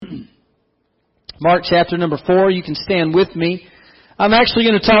Mark chapter number 4. You can stand with me. I'm actually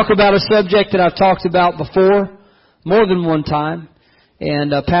going to talk about a subject that I've talked about before, more than one time,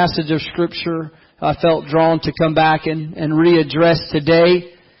 and a passage of Scripture I felt drawn to come back and readdress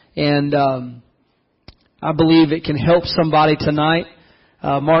today, and I believe it can help somebody tonight.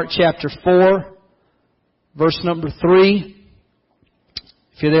 Mark chapter 4, verse number 3.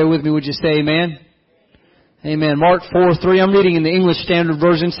 If you're there with me, would you say amen? Amen. Mark 4:3. I'm reading in the English Standard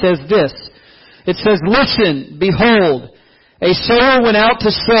Version. Says this. It says, "Listen, behold, a sower went out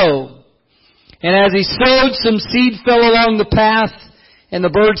to sow. And as he sowed, some seed fell along the path, and the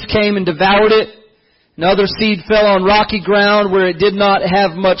birds came and devoured it. And other seed fell on rocky ground where it did not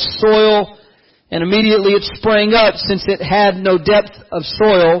have much soil. And immediately it sprang up, since it had no depth of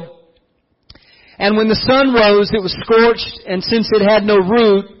soil. And when the sun rose, it was scorched, and since it had no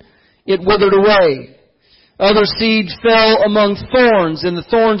root, it withered away. Other seed fell among thorns, and the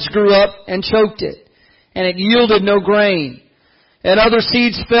thorns grew up and choked it, and it yielded no grain. And other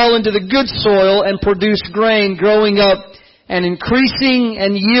seeds fell into the good soil and produced grain, growing up and increasing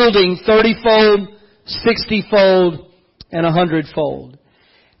and yielding 30-fold, 60-fold, and 100-fold.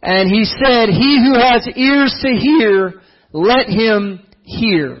 And he said, he who has ears to hear, let him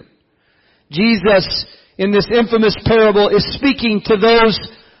hear." Jesus, in this infamous parable, is speaking to those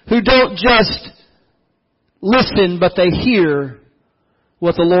who don't just listen, but they hear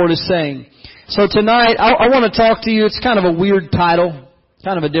what the Lord is saying. So tonight, I want to talk to you. It's kind of a weird title,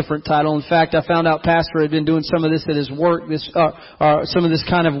 kind of a different title. In fact, I found out Pastor had been doing some of this at his work, some of this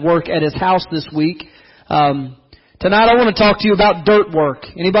kind of work at his house this week. Tonight, I want to talk to you about dirt work.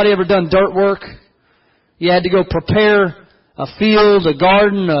 Anybody ever done dirt work? You had to go prepare a field, a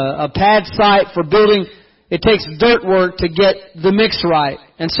garden, a pad site for building. It takes dirt work to get the mix right.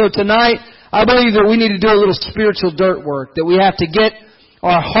 And so tonight, I believe that we need to do a little spiritual dirt work, that we have to get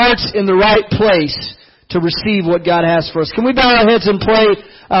our hearts in the right place to receive what God has for us. Can we bow our heads and pray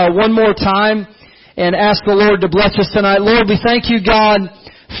one more time and ask the Lord to bless us tonight? Lord, we thank you, God,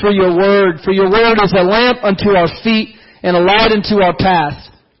 for your word. For your word is a lamp unto our feet and a light unto our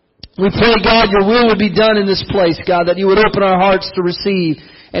path. We pray, God, your will would be done in this place, God, that you would open our hearts to receive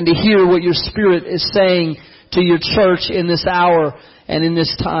and to hear what your Spirit is saying to your church in this hour and in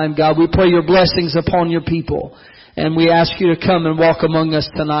this time, God. We pray your blessings upon your people. And we ask you to come and walk among us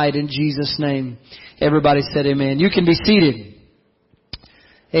tonight in Jesus' name. Everybody said amen. You can be seated.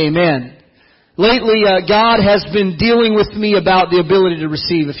 Amen. Lately, God has been dealing with me about the ability to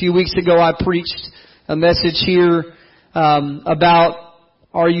receive. A few weeks ago, I preached a message here about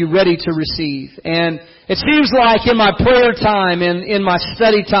are you ready to receive? And it seems like in my prayer time and in my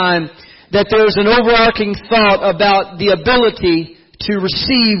study time that there's an overarching thought about the ability to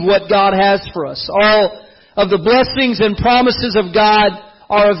receive what God has for us. All of the blessings and promises of God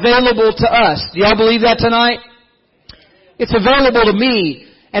are available to us. Do y'all believe that tonight? It's available to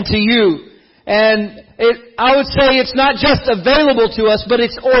me and to you. And I would say it's not just available to us, but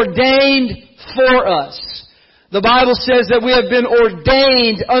it's ordained for us. The Bible says that we have been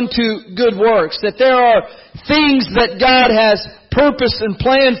ordained unto good works, that there are things that God has purposed and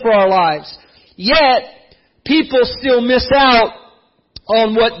planned for our lives. Yet, people still miss out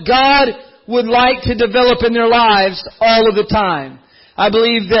on what God would like to develop in their lives all of the time. I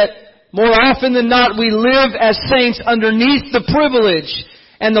believe that more often than not, we live as saints underneath the privilege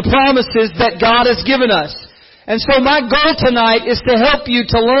and the promises that God has given us. And so my goal tonight is to help you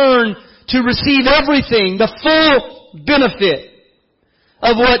to learn to receive everything, the full benefit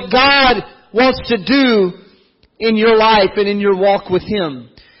of what God wants to do in your life and in your walk with Him.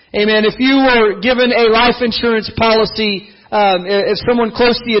 Amen. If you were given a life insurance policy, if someone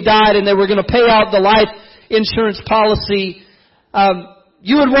close to you died and they were going to pay out the life insurance policy,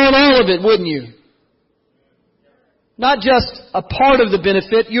 you would want all of it, wouldn't you? Not just a part of the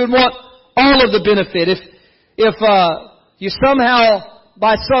benefit. You would want all of the benefit. If you somehow,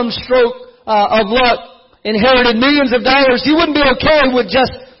 by some stroke of luck, inherited millions of dollars, you wouldn't be okay with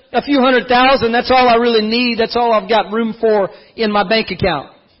just a few $100,000. That's all I really need. That's all I've got room for in my bank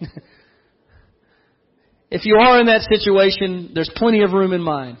account. If you are in that situation, there's plenty of room in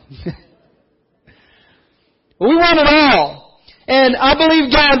mine. We want it all. And I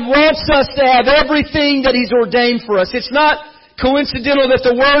believe God wants us to have everything that He's ordained for us. It's not coincidental that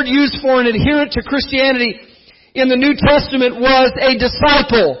the word used for an adherent to Christianity in the New Testament was a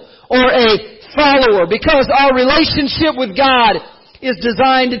disciple or a follower, because our relationship with God is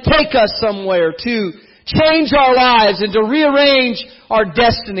designed to take us somewhere, to change our lives and to rearrange our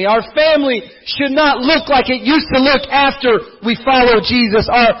destiny. Our family should not look like it used to look after we follow Jesus.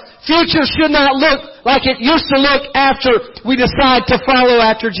 Our future should not look like it used to look after we decide to follow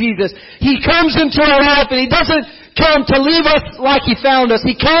after Jesus. He comes into our life and He doesn't come to leave us like He found us.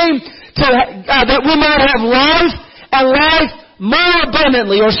 He came to that we might have life and life more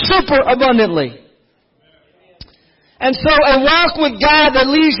abundantly or super abundantly. And so a walk with God that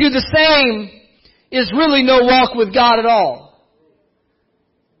leaves you the same is really no walk with God at all.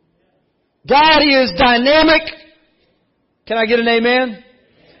 God is dynamic. Can I get an amen?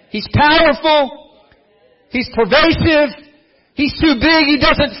 He's powerful. He's pervasive. He's too big. He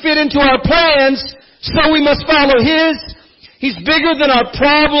doesn't fit into our plans, so we must follow His. He's bigger than our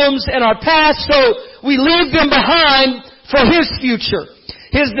problems and our past, so we leave them behind for His future.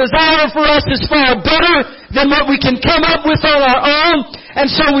 His desire for us is far better than what we can come up with on our own, and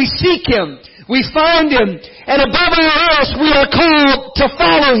so we seek Him. We find Him. And above all else, we are called to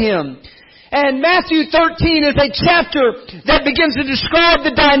follow Him. And Matthew 13 is a chapter that begins to describe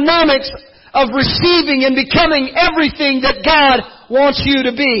the dynamics of receiving and becoming everything that God wants you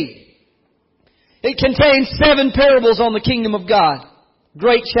to be. It contains 7 parables on the kingdom of God.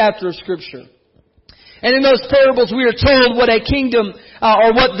 Great chapter of Scripture. And in those parables we are told what a kingdom,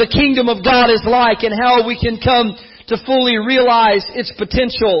 or what the kingdom of God is like and how we can come to fully realize its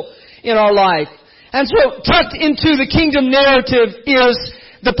potential in our life. And so tucked into the kingdom narrative is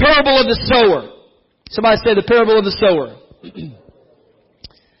the parable of the sower. Somebody say the parable of the sower.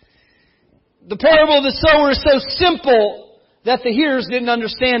 The parable of the sower is so simple that the hearers didn't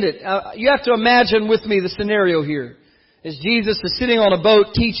understand it. You have to imagine with me the scenario here. As Jesus is sitting on a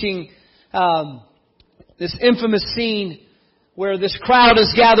boat teaching this infamous scene where this crowd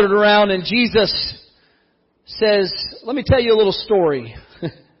is gathered around and Jesus says, let me tell you a little story.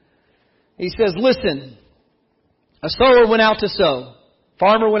 He says, listen, a sower went out to sow.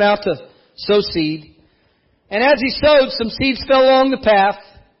 Farmer went out to sow seed. And as he sowed, some seeds fell along the path.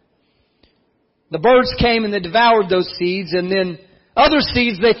 The birds came and they devoured those seeds. And then other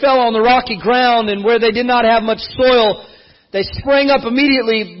seeds, they fell on the rocky ground, and where they did not have much soil, they sprang up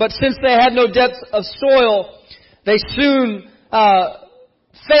immediately. But since they had no depth of soil, they soon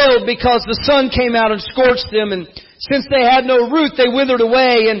failed because the sun came out and scorched them. And since they had no root, they withered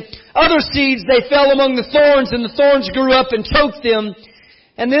away. And other seeds, they fell among the thorns, and the thorns grew up and choked them.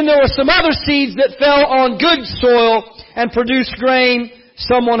 And then there were some other seeds that fell on good soil and produced grain,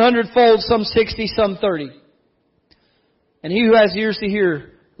 some 100-fold, some 60, some 30. And he who has ears to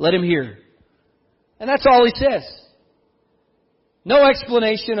hear, let him hear. And that's all he says. No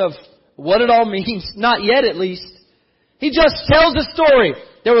explanation of what it all means, not yet at least. He just tells a story.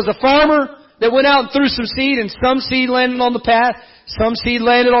 There was a farmer that went out and threw some seed, and some seed landed on the path, some seed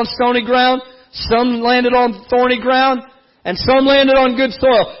landed on stony ground, some landed on thorny ground, and some landed on good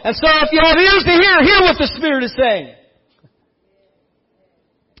soil. And so if you have ears to hear what the Spirit is saying.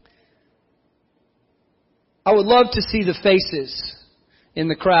 I would love to see the faces in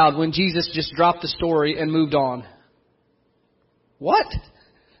the crowd when Jesus just dropped the story and moved on. What?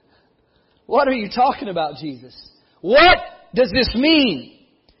 What are you talking about, Jesus? What does this mean?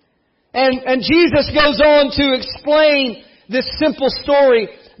 And Jesus goes on to explain this simple story,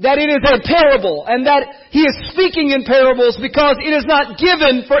 that it is a parable, and that He is speaking in parables because it is not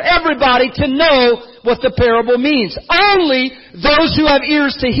given for everybody to know what the parable means. Only those who have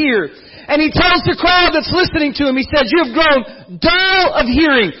ears to hear. And He tells the crowd that's listening to Him, He says, you have grown dull of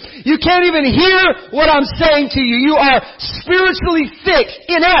hearing. You can't even hear what I'm saying to you. You are spiritually thick,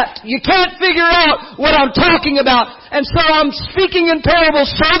 inept. You can't figure out what I'm talking about. And so I'm speaking in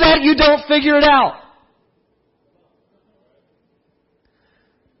parables so that you don't figure it out.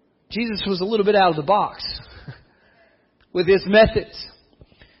 Jesus was a little bit out of the box with His methods.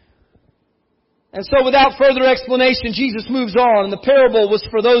 And so without further explanation, Jesus moves on. And the parable was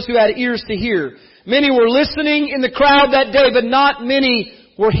for those who had ears to hear. Many were listening in the crowd that day, but not many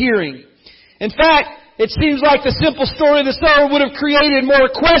were hearing. In fact, it seems like the simple story of the sower would have created more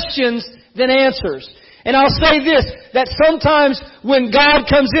questions than answers. And I'll say this, that sometimes when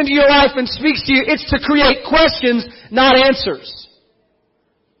God comes into your life and speaks to you, it's to create questions, not answers.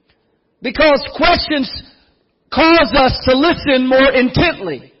 Because questions cause us to listen more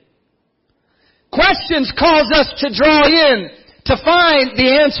intently. Questions cause us to draw in, to find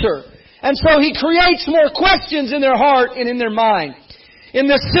the answer. And so He creates more questions in their heart and in their mind. In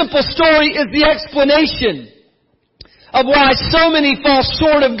this simple story is the explanation of why so many fall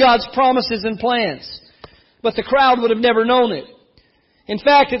short of God's promises and plans. But the crowd would have never known it. In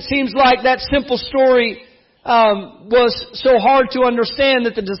fact, it seems like that simple story was so hard to understand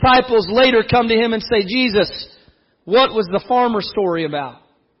that the disciples later come to Him and say, Jesus, what was the farmer story about?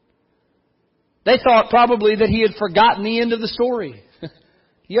 They thought probably that He had forgotten the end of the story.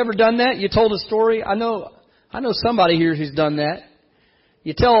 You ever done that? You told a story? I know somebody here who's done that.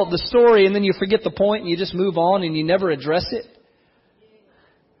 You tell the story and then you forget the point and you just move on and you never address it.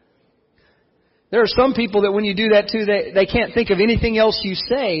 There are some people that when you do that too, they can't think of anything else you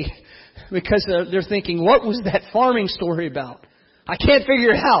say because they're thinking, what was that farming story about? I can't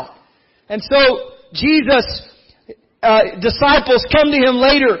figure it out. And so Jesus' disciples come to Him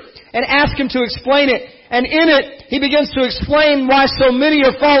later and ask Him to explain it. And in it, He begins to explain why so many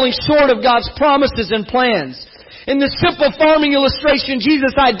are falling short of God's promises and plans. In this simple farming illustration,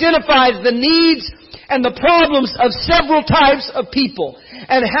 Jesus identifies the needs and the problems of several types of people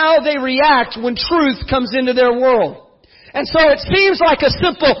and how they react when truth comes into their world. And so it seems like a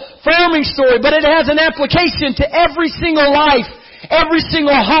simple farming story, but it has an application to every single life, every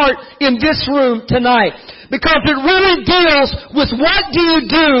single heart in this room tonight. Because it really deals with what do you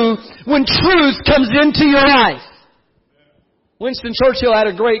do when truth comes into your life. Winston Churchill had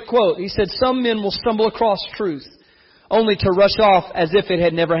a great quote. He said, some men will stumble across truth only to rush off as if it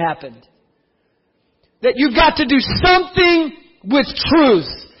had never happened. That you've got to do something with truth.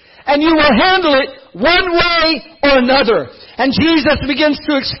 And you will handle it one way or another. And Jesus begins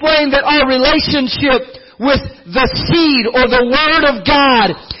to explain that our relationship with the seed or the Word of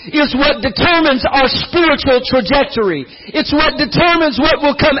God is what determines our spiritual trajectory. It's what determines what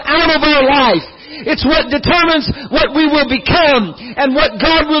will come out of our life. It's what determines what we will become and what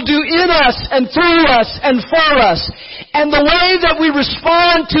God will do in us and through us and for us. And the way that we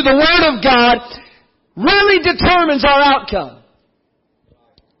respond to the Word of God really determines our outcome.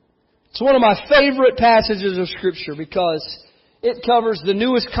 It's one of my favorite passages of Scripture because it covers the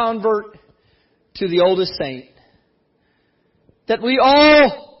newest convert to the oldest saint. That we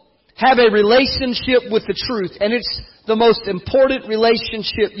all have a relationship with the truth, and it's the most important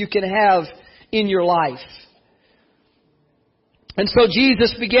relationship you can have in your life. And so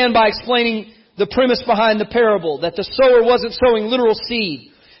Jesus began by explaining the premise behind the parable, that the sower wasn't sowing literal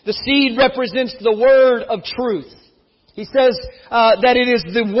seed. The seed represents the Word of truth. He says that it is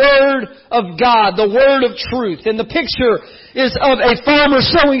the Word of God, the Word of truth. And the picture is of a farmer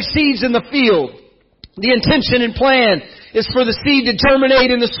sowing seeds in the field. The intention and plan is for the seed to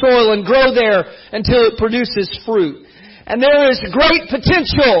germinate in the soil and grow there until it produces fruit. And there is great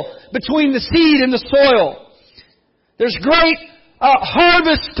potential between the seed and the soil. There's great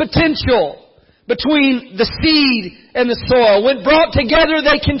harvest potential between the seed and the soil. When brought together,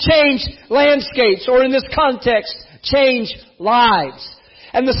 they can change landscapes, or in this context, change lives.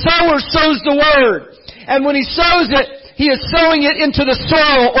 And the sower sows the Word. And when he sows it, he is sowing it into the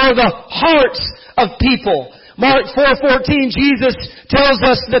soil or the hearts of people. Mark 4:14, Jesus tells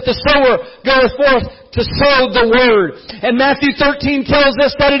us that the sower goeth forth to sow the Word. And Matthew 13 tells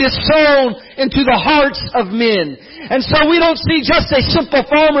us that it is sown into the hearts of men. And so we don't see just a simple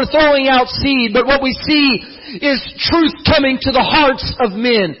farmer throwing out seed, but what we see is truth coming to the hearts of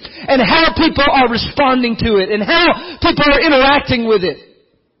men and how people are responding to it and how people are interacting with it.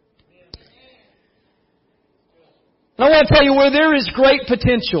 And I want to tell you, where there is great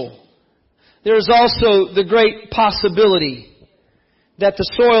potential, there is also the great possibility that the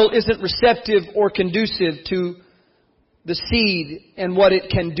soil isn't receptive or conducive to the seed and what it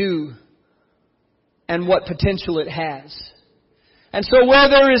can do and what potential it has. And so where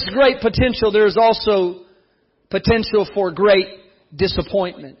there is great potential, there is also potential for great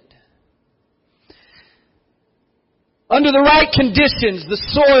disappointment. Under the right conditions, the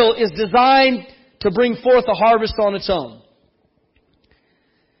soil is designed to bring forth a harvest on its own.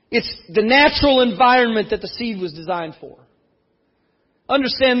 It's the natural environment that the seed was designed for.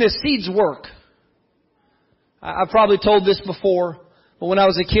 Understand this, seeds work. I've probably told this before, but when I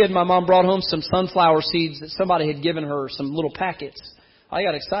was a kid, my mom brought home some sunflower seeds that somebody had given her, some little packets. I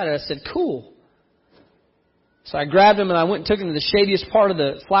got excited. I said, cool. So I grabbed them and I went and took them to the shadiest part of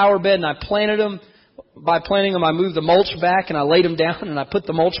the flower bed and I planted them. By planting them, I moved the mulch back and I laid them down and I put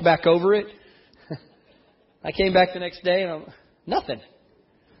the mulch back over it. I came back the next day and nothing.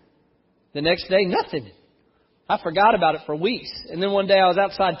 The next day, nothing. I forgot about it for weeks. And then one day I was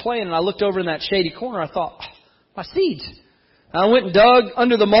outside playing and I looked over in that shady corner. I thought, oh, my seeds. And I went and dug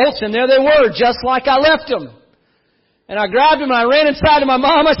under the mulch and there they were, just like I left them. And I grabbed them and I ran inside to my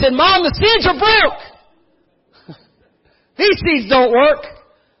mom. I said, Mom, the seeds are broke. These seeds don't work.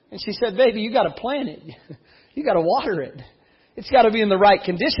 And she said, baby, you got to plant it. You got to water it. It's got to be in the right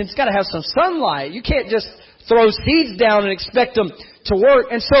conditions. It's got to have some sunlight. You can't just throw seeds down and expect them to work.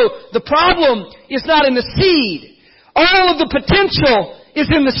 And so the problem is not in the seed. All of the potential is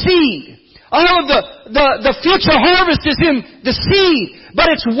in the seed. All of the future harvest is in the seed.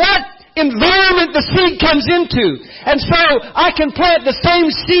 But it's what environment the seed comes into. And so I can plant the same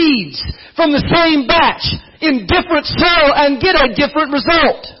seeds from the same batch in different soil and get a different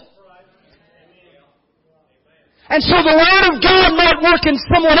result. And so the Word of God might work in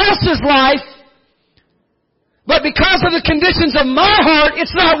someone else's life, but because of the conditions of my heart,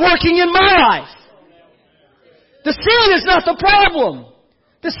 it's not working in my life. The seed is not the problem.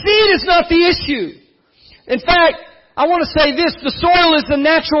 The seed is not the issue. In fact, I want to say this, the soil is the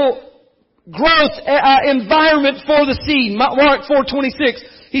natural growth environment for the seed. Mark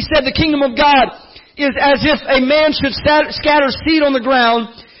 4:26, he said the kingdom of God is as if a man should scatter seed on the ground,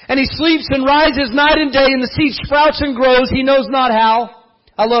 and he sleeps and rises night and day, and the seed sprouts and grows. He knows not how.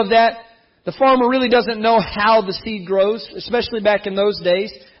 I love that. The farmer really doesn't know how the seed grows, especially back in those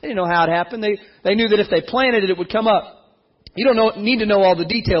days. They didn't know how it happened. They knew that if they planted it would come up. You don't need to know all the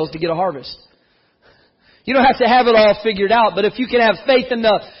details to get a harvest. You don't have to have it all figured out, but if you can have faith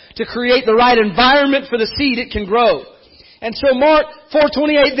enough to create the right environment for the seed, it can grow. And so Mark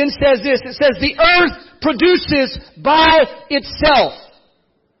 4:28 then says this. It says, the earth produces by itself.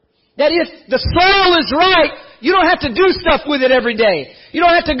 That if the soil is right, you don't have to do stuff with it every day. You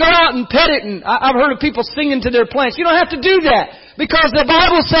don't have to go out and pet it. And I've heard of people singing to their plants. You don't have to do that. Because the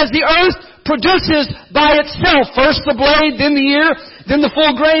Bible says the earth produces by itself. First the blade, then the ear, then the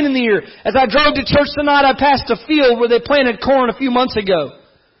full grain in the ear. As I drove to church tonight, I passed a field where they planted corn a few months ago.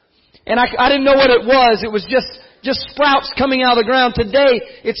 And I didn't know what it was. It was just sprouts coming out of the ground.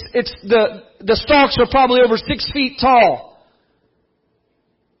 Today, the stalks are probably over 6 feet tall.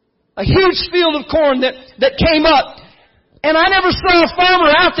 A huge field of corn that came up. And I never saw a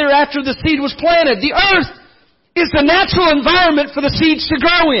farmer out there after the seed was planted. The earth is the natural environment for the seeds to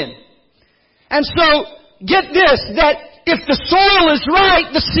grow in. And so, get this, that if the soil is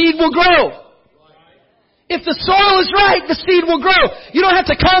right, the seed will grow. If the soil is right, the seed will grow. You don't have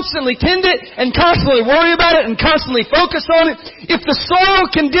to constantly tend it and constantly worry about it and constantly focus on it. If the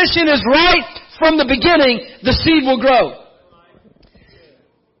soil condition is right from the beginning, the seed will grow.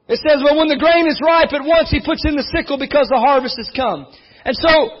 It says, well, when the grain is ripe at once, he puts in the sickle because the harvest has come. And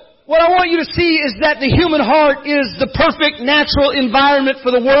so, what I want you to see is that the human heart is the perfect natural environment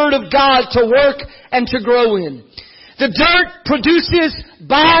for the Word of God to work and to grow in. The dirt produces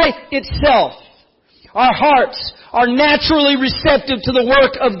by itself. Our hearts are naturally receptive to the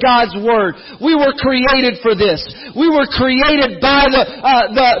work of God's Word. We were created for this. We were created by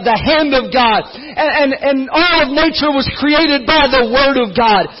the hand of God. And all of nature was created by the Word of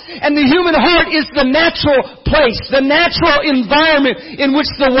God. And the human heart is the natural place, the natural environment in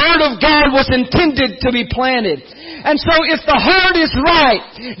which the Word of God was intended to be planted. And so if the heart is right,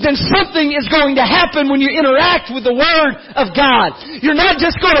 then something is going to happen when you interact with the Word of God. You're not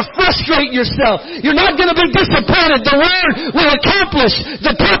just going to frustrate yourself. You're not going to be disappointed. The Word will accomplish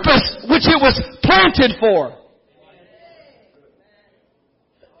the purpose which it was planted for.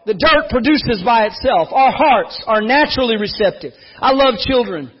 The dirt produces by itself. Our hearts are naturally receptive. I love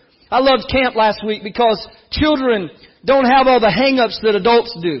children. I loved camp last week because children don't have all the hang-ups that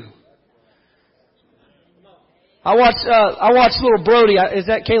adults do. I watched little Brody. Is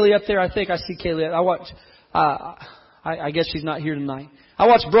that Kaylee up there? I think I see Kaylee. I guess she's not here tonight. I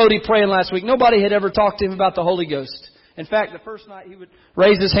watched Brody praying last week. Nobody had ever talked to him about the Holy Ghost. In fact, the first night he would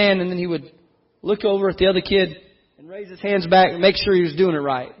raise his hand and then he would look over at the other kid and raise his hands back and make sure he was doing it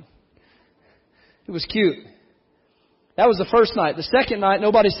right. It was cute. That was the first night. The second night,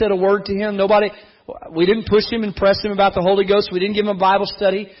 nobody said a word to him. We didn't push him and press him about the Holy Ghost. We didn't give him a Bible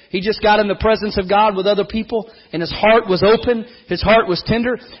study. He just got in the presence of God with other people, and his heart was open. His heart was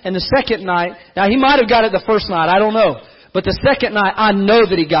tender. And the second night, now he might have got it the first night, I don't know. But the second night, I know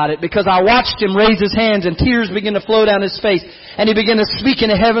that he got it because I watched him raise his hands and tears began to flow down his face. And he began to speak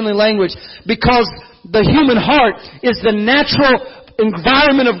in a heavenly language because the human heart is the natural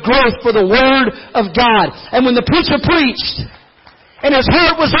environment of growth for the Word of God. And when the preacher preached and his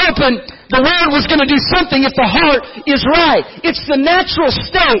heart was open, the Word was going to do something if the heart is right. It's the natural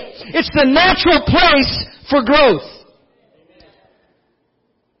state. It's the natural place for growth.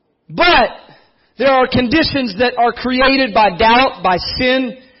 But there are conditions that are created by doubt, by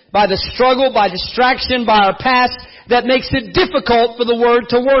sin, by the struggle, by distraction, by our past that makes it difficult for the Word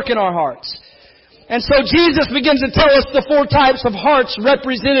to work in our hearts. And so Jesus begins to tell us the 4 types of hearts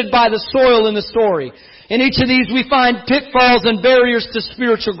represented by the soil in the story. In each of these we find pitfalls and barriers to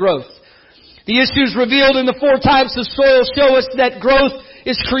spiritual growth. The issues revealed in the 4 types of soil show us that growth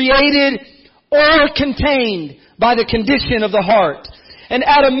is created or contained by the condition of the heart. And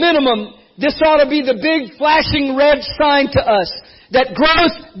at a minimum, this ought to be the big flashing red sign to us that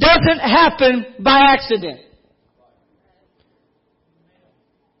growth doesn't happen by accident.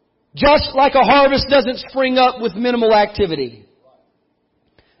 Just like a harvest doesn't spring up with minimal activity.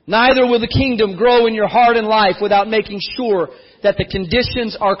 Neither will the kingdom grow in your heart and life without making sure that the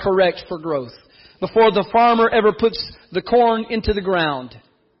conditions are correct for growth. Before the farmer ever puts the corn into the ground,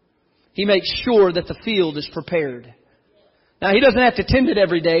 he makes sure that the field is prepared. Now, he doesn't have to tend it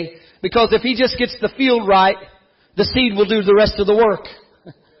every day, because if he just gets the field right, the seed will do the rest of the work.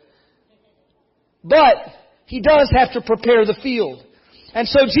 But he does have to prepare the field. And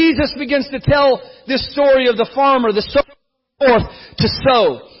so Jesus begins to tell this story of the farmer, the sower forth to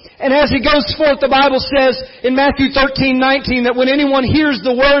sow. And as he goes forth, the Bible says in Matthew 13:19 that when anyone hears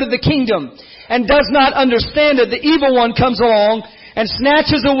the word of the kingdom and does not understand it, the evil one comes along and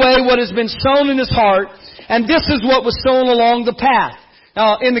snatches away what has been sown in his heart. And this is what was sown along the path.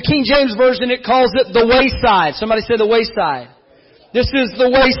 Now, in the King James Version, it calls it the wayside. Somebody say the wayside. This is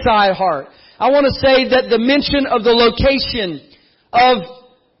the wayside heart. I want to say that the mention of the location of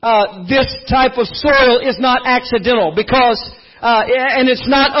this type of soil is not accidental, because and it's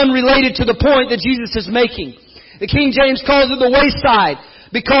not unrelated to the point that Jesus is making. The King James calls it the wayside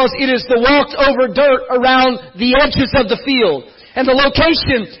because it is the walked over dirt around the edges of the field. And the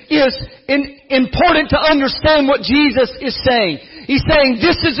location is important to understand what Jesus is saying. He's saying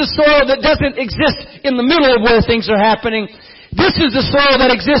this is the soil that doesn't exist in the middle of where things are happening. This is the soil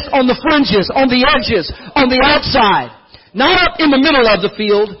that exists on the fringes, on the edges, on the outside. Not up in the middle of the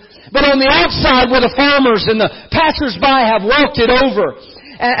field, but on the outside where the farmers and the passers-by have walked it over.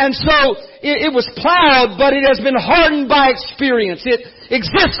 And so it was plowed, but it has been hardened by experience. It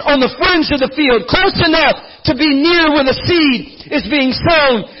exists on the fringe of the field, close enough to be near where the seed is being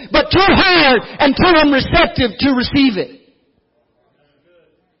sown, but too hard and too unreceptive to receive it.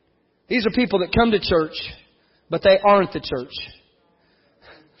 These are people that come to church, but they aren't the church.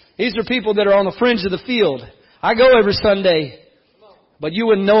 These are people that are on the fringe of the field. I go every Sunday, but you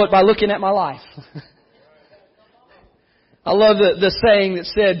wouldn't know it by looking at my life. I love the saying that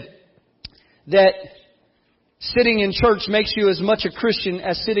said that sitting in church makes you as much a Christian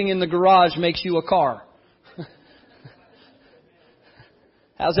as sitting in the garage makes you a car.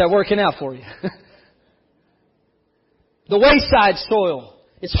 How's that working out for you? The wayside soil.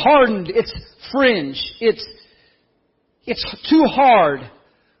 It's hardened. It's fringe. It's too hard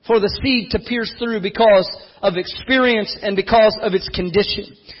for the seed to pierce through because of experience and because of its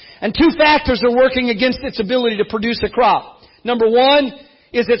condition. And two factors are working against its ability to produce a crop. Number one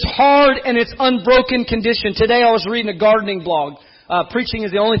is its hard and its unbroken condition. Today I was reading a gardening blog. Preaching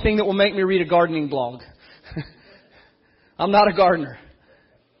is the only thing that will make me read a gardening blog. I'm not a gardener.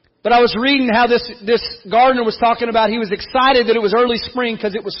 But I was reading how this gardener was talking about he was excited that it was early spring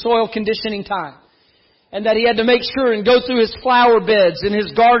because it was soil conditioning time. And that he had to make sure and go through his flower beds and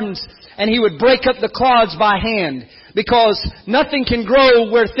his gardens, and he would break up the clods by hand, because nothing can grow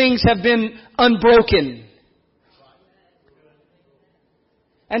where things have been unbroken.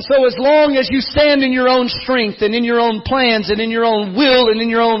 And so as long as you stand in your own strength and in your own plans and in your own will and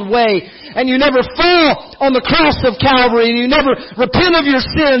in your own way, and you never fall on the cross of Calvary and you never repent of your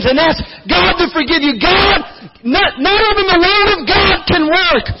sins and ask God to forgive you, not even the Word of God can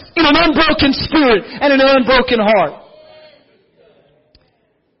work in an unbroken spirit and in an unbroken heart.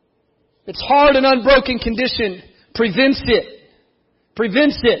 Its hard and unbroken condition prevents it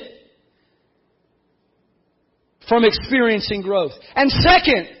from experiencing growth. And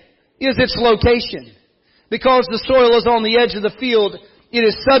second is its location. Because the soil is on the edge of the field, it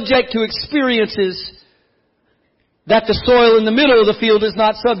is subject to experiences that the soil in the middle of the field is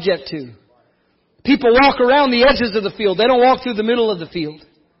not subject to. People walk around the edges of the field. They don't walk through the middle of the field.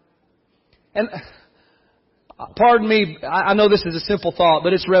 And pardon me, I know this is a simple thought,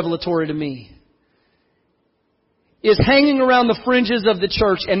 but it's revelatory to me. Is hanging around the fringes of the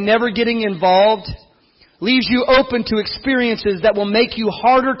church and never getting involved leaves you open to experiences that will make you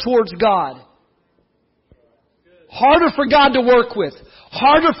harder towards God. Harder for God to work with.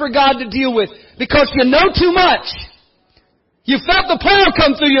 Harder for God to deal with. Because you know too much. You felt the plow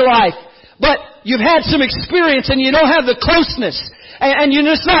come through your life. But you've had some experience and you don't have the closeness. And you're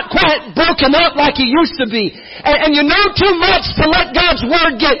just not quite broken up like you used to be. And you know too much to let God's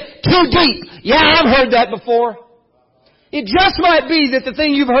Word get too deep. Yeah, I've heard that before. It just might be that the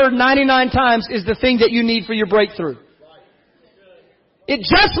thing you've heard 99 times is the thing that you need for your breakthrough. It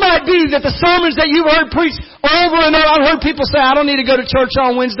just might be that the sermons that you've heard preached over and over. I've heard people say, I don't need to go to church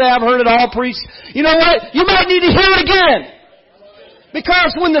on Wednesday. I've heard it all preached. You know what? You might need to hear it again.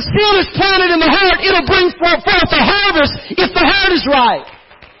 Because when the seed is planted in the heart, it'll bring forth a harvest if the heart is right.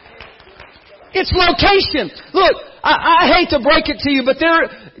 It's location. Look, I hate to break it to you, but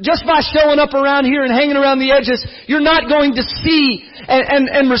just by showing up around here and hanging around the edges, you're not going to see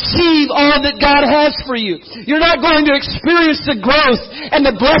and receive all that God has for you. You're not going to experience the growth and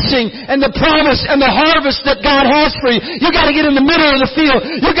the blessing and the promise and the harvest that God has for you. You got to get in the middle of the field.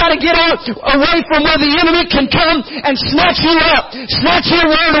 You got to get out away from where the enemy can come and snatch you up, snatch your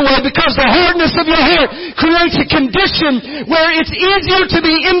word away, because the hardness of your heart creates a condition where it's easier to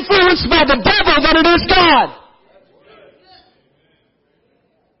be influenced by the devil than it is God.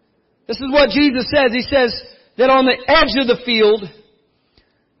 This is what Jesus says. He says that on the edge of the field,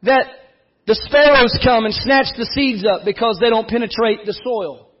 that the sparrows come and snatch the seeds up because they don't penetrate the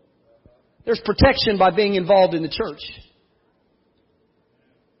soil. There's protection by being involved in the church.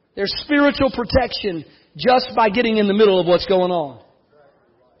 There's spiritual protection just by getting in the middle of what's going on.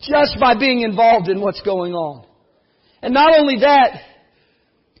 Just by being involved in what's going on. And not only that,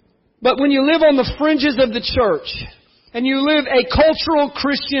 but when you live on the fringes of the church, and you live a cultural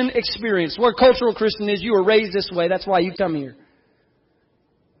Christian experience. What cultural Christian is, you were raised this way. That's why you come here.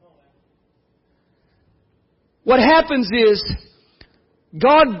 What happens is,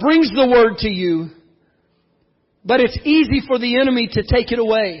 God brings the word to you, but it's easy for the enemy to take it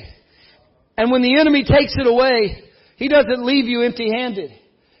away. And when the enemy takes it away, he doesn't leave you empty-handed.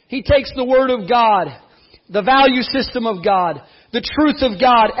 He takes the word of God, the value system of God, the truth of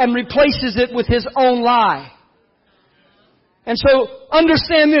God, and replaces it with his own lie. And so,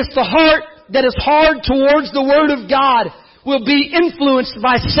 understand this, the heart that is hard towards the Word of God will be influenced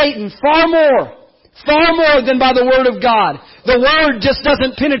by Satan far more than by the Word of God. The Word just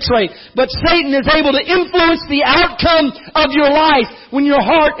doesn't penetrate, but Satan is able to influence the outcome of your life when your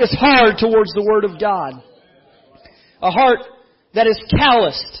heart is hard towards the Word of God. A heart that is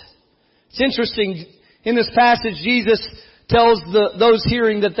calloused. It's interesting, in this passage, Jesus tells those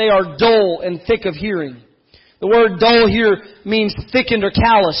hearing that they are dull and thick of hearing. The word dull here means thickened or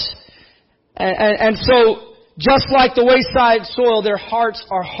callous. And so, just like the wayside soil, their hearts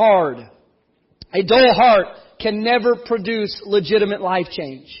are hard. A dull heart can never produce legitimate life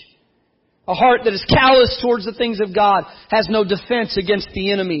change. A heart that is callous towards the things of God has no defense against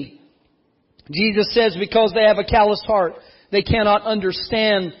the enemy. Jesus says because they have a callous heart, they cannot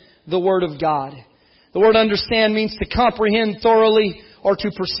understand the Word of God. The word understand means to comprehend thoroughly or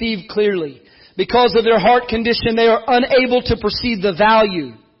to perceive clearly. Because of their heart condition, they are unable to perceive the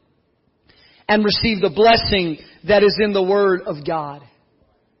value and receive the blessing that is in the Word of God.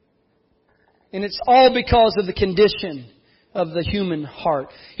 And it's all because of the condition of the human heart.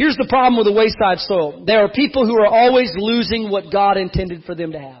 Here's the problem with the wayside soil. There are people who are always losing what God intended for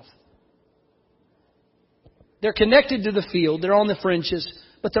them to have. They're connected to the field, they're on the fringes,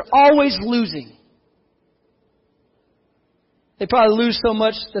 but they're always losing. They probably lose so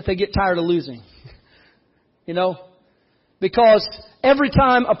much that they get tired of losing. You know? Because every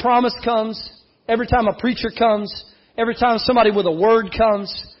time a promise comes, every time a preacher comes, every time somebody with a word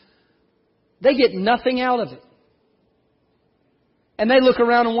comes, they get nothing out of it. And they look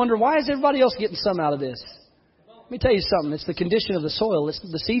around and wonder, why is everybody else getting some out of this? Let me tell you something. It's the condition of the soil.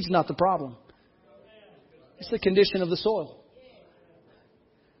 The seed's not the problem. It's the condition of the soil.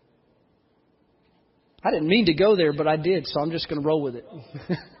 I didn't mean to go there, but I did, so I'm just going to roll with it.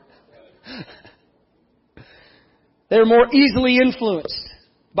 They're more easily influenced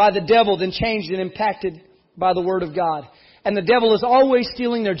by the devil than changed and impacted by the Word of God. And the devil is always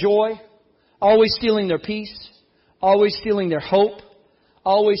stealing their joy, always stealing their peace, always stealing their hope,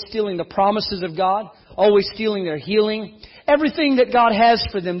 always stealing the promises of God, always stealing their healing. Everything that God has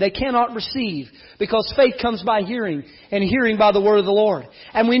for them, they cannot receive because faith comes by hearing and hearing by the word of the Lord.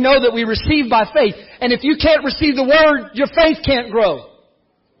 And we know that we receive by faith. And if you can't receive the word, your faith can't grow.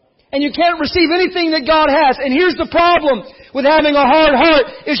 And you can't receive anything that God has. And here's the problem with having a hard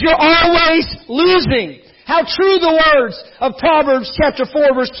heart is you're always losing. How true the words of Proverbs chapter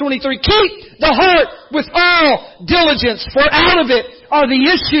 4 verse 23. Keep the heart with all diligence, for out of it are the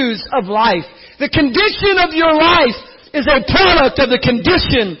issues of life. The condition of your life is a product of the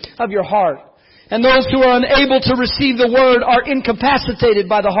condition of your heart. And those who are unable to receive the word are incapacitated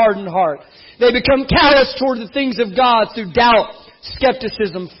by the hardened heart. They become callous toward the things of God through doubt,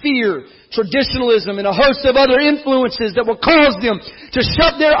 skepticism, fear, traditionalism, and a host of other influences that will cause them to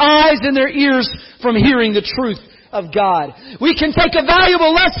shut their eyes and their ears from hearing the truth of God. We can take a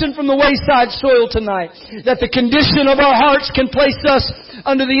valuable lesson from the wayside soil tonight, that the condition of our hearts can place us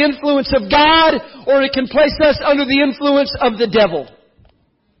under the influence of God, or it can place us under the influence of the devil.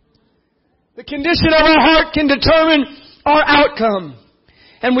 The condition of our heart can determine our outcome.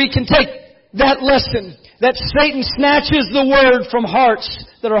 And we can take that lesson that Satan snatches the Word from hearts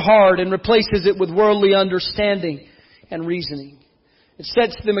that are hard and replaces it with worldly understanding and reasoning. It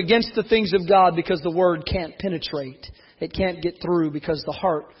sets them against the things of God because the Word can't penetrate. It can't get through because the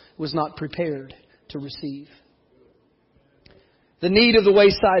heart was not prepared to receive. The need of the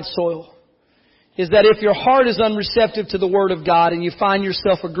wayside soil is that if your heart is unreceptive to the Word of God and you find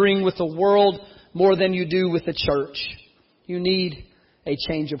yourself agreeing with the world more than you do with the church, you need a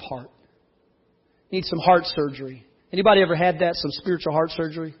change of heart. You need some heart surgery. Anybody ever had that? Some spiritual heart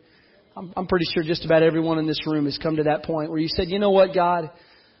surgery? I'm pretty sure just about everyone in this room has come to that point where you said, you know what, God?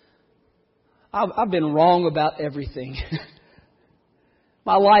 I've been wrong about everything.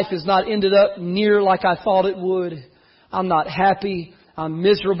 My life has not ended up near like I thought it would. I'm not happy. I'm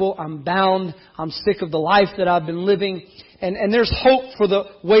miserable. I'm bound. I'm sick of the life that I've been living. And there's hope for the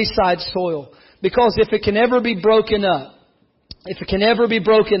wayside soil. Because if it can ever be broken up,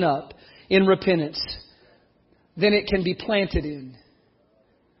 in repentance, then it can be planted in.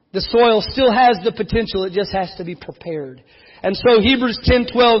 The soil still has the potential. It just has to be prepared. And so Hebrews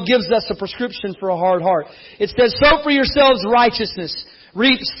 10:12 gives us a prescription for a hard heart. It says, sow for yourselves righteousness.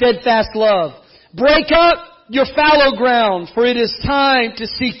 Reap steadfast love. Break up your fallow ground, for it is time to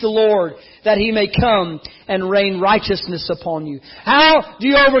seek the Lord, that He may come and rain righteousness upon you. How do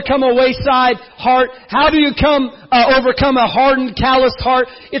you overcome a wayside heart? How do you overcome a hardened, calloused heart?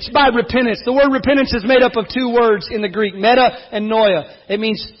 It's by repentance. The word repentance is made up of two words in the Greek, meta and noia. It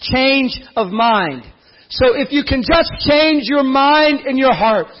means change of mind. So if you can just change your mind and your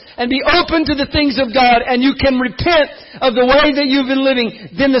heart and be open to the things of God and you can repent of the way that you've been living,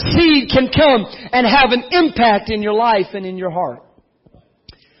 then the seed can come and have an impact in your life and in your heart.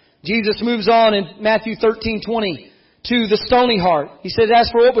 Jesus moves on in Matthew 13:20 to the stony heart. He says, as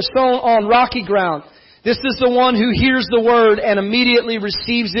for what was sown on rocky ground, this is the one who hears the word and immediately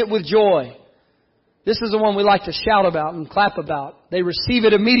receives it with joy. This is the one we like to shout about and clap about. They receive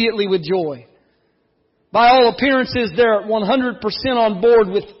it immediately with joy. By all appearances, they're 100% on board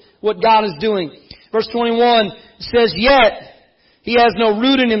with what God is doing. Verse 21 says, yet he has no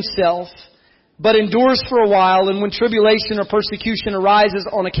root in himself, but endures for a while, and when tribulation or persecution arises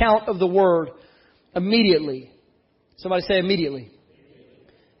on account of the word, immediately. Somebody say immediately.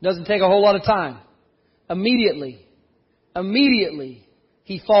 Doesn't take a whole lot of time. Immediately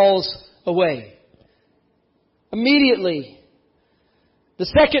he falls away. Immediately. The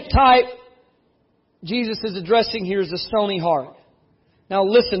second type Jesus is addressing here is the stony heart. Now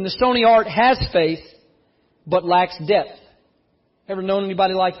listen, the stony heart has faith, but lacks depth. Ever known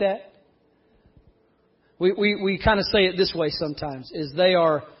anybody like that? We kind of say it this way sometimes, is they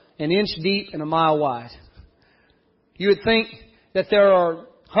are an inch deep and a mile wide. You would think that there are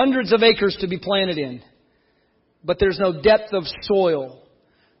hundreds of acres to be planted in, but there's no depth of soil.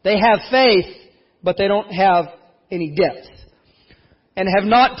 They have faith, but they don't have any depth. And have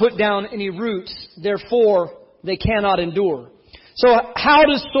not put down any roots, therefore they cannot endure. So how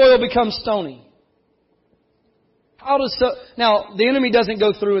does soil become stony? Now, the enemy doesn't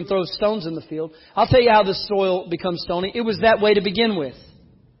go through and throw stones in the field. I'll tell you how the soil becomes stony. It was that way to begin with.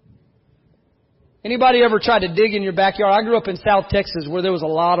 Anybody ever tried to dig in your backyard? I grew up in South Texas where there was a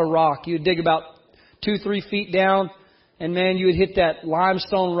lot of rock. You would dig about 2-3 feet down, and man, you would hit that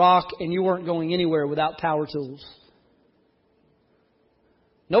limestone rock, and you weren't going anywhere without power tools.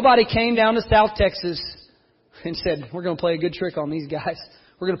 Nobody came down to South Texas and said, we're going to play a good trick on these guys.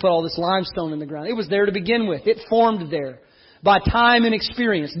 We're going to put all this limestone in the ground. It was there to begin with. It formed there by time and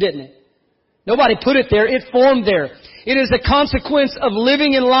experience, didn't it? Nobody put it there. It formed there. It is a consequence of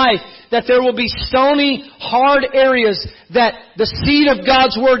living in life that there will be stony, hard areas that the seed of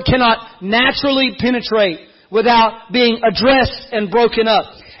God's Word cannot naturally penetrate without being addressed and broken up.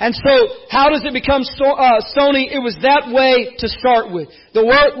 And so, how does it become stony? It was that way to start with. The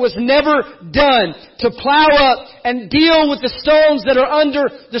work was never done to plow up and deal with the stones that are under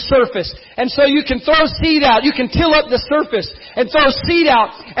the surface. And so you can throw seed out. You can till up the surface and throw seed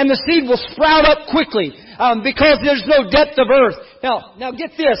out, and the seed will sprout up quickly because there's no depth of earth. Now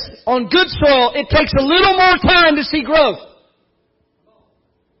get this. On good soil, it takes a little more time to see growth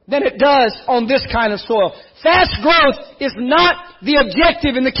than it does on this kind of soil. Fast growth is not the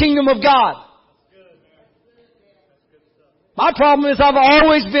objective in the kingdom of God. My problem is I've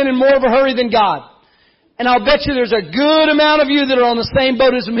always been in more of a hurry than God. And I'll bet you there's a good amount of you that are on the same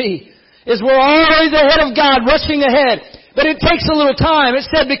boat as me. Is we're always ahead of God, rushing ahead. But it takes a little time. It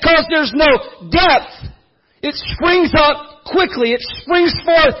said because there's no depth, it springs up quickly. It springs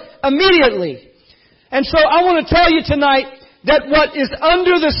forth immediately. And so I want to tell you tonight that what is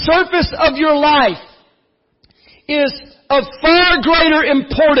under the surface of your life is of far greater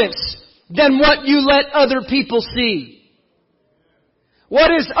importance than what you let other people see.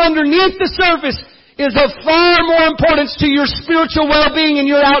 What is underneath the surface is of far more importance to your spiritual well-being and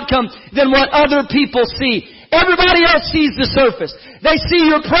your outcome than what other people see. Everybody else sees the surface. They see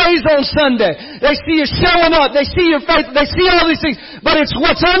your praise on Sunday. They see you showing up. They see your faith. They see all these things. But it's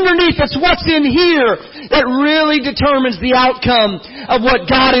what's underneath. It's what's in here that really determines the outcome of what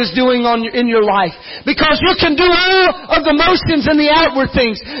God is doing in your life. Because you can do all of the motions and the outward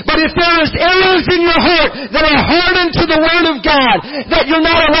things. But if there is areas in your heart that are hardened to the Word of God, that you're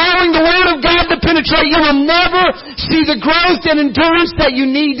not allowing the Word of God to penetrate, you will never see the growth and endurance that you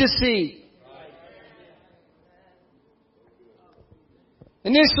need to see.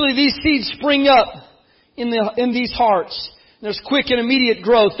 Initially, these seeds spring up in these hearts. There's quick and immediate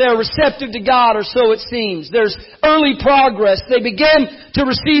growth. They're receptive to God, or so it seems. There's early progress. They begin to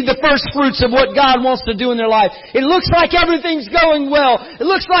receive the first fruits of what God wants to do in their life. It looks like everything's going well. It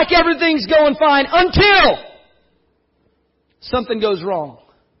looks like everything's going fine until something goes wrong.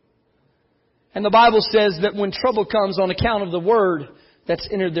 And the Bible says that when trouble comes on account of the Word that's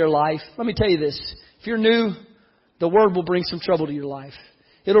entered their life, let me tell you this. If you're new, the Word will bring some trouble to your life.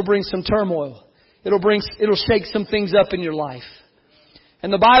 It'll bring some turmoil. It'll shake some things up in your life.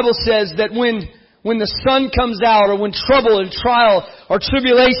 And the Bible says that when the sun comes out, or when trouble and trial or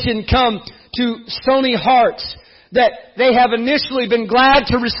tribulation come to stony hearts, that they have initially been glad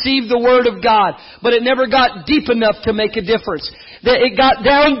to receive the Word of God, but it never got deep enough to make a difference. That it got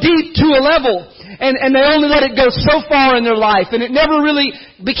down deep to a level, and they only let it go so far in their life, and it never really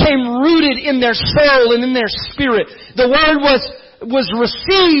became rooted in their soul and in their spirit. The Word was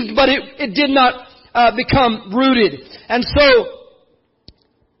received, but it did not become rooted. And so,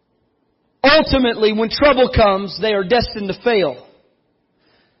 ultimately, when trouble comes, they are destined to fail.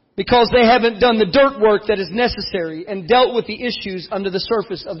 Because they haven't done the dirt work that is necessary and dealt with the issues under the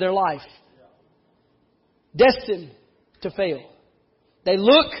surface of their life. Destined to fail. They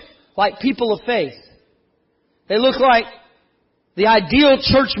look like people of faith. They look like the ideal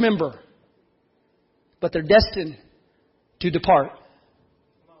church member. But they're destined to depart.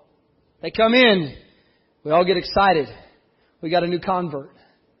 They come in. We all get excited. We got a new convert.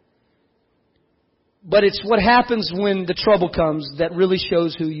 But it's what happens when the trouble comes that really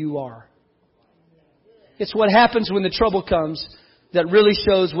shows who you are. It's what happens when the trouble comes that really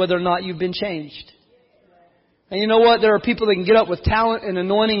shows whether or not you've been changed. And you know what? There are people that can get up with talent and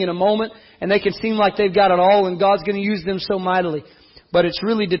anointing in a moment, and they can seem like they've got it all, and God's going to use them so mightily. But it's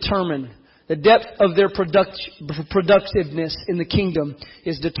really determined. The depth of their productiveness in the kingdom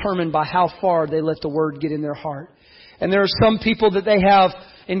is determined by how far they let the Word get in their heart. And there are some people that they have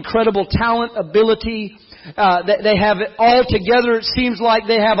incredible talent, ability. They have it all together. It seems like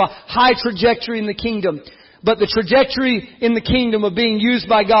they have a high trajectory in the kingdom. But the trajectory in the kingdom of being used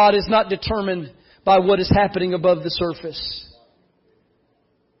by God is not determined by what is happening above the surface.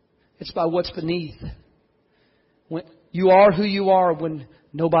 It's by what's beneath. When you are who you are when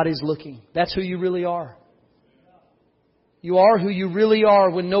nobody's looking. That's who you really are. You are who you really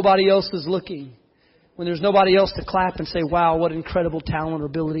are when nobody else is looking. When there's nobody else to clap and say, wow, what incredible talent or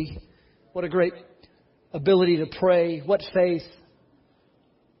ability. What a great ability to pray. What faith.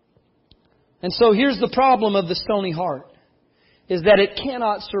 And so here's the problem of the stony heart. Is that it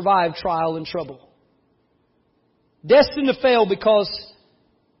cannot survive trial and trouble. Destined to fail because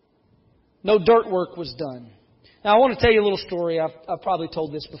no dirt work was done. Now I want to tell you a little story. I've probably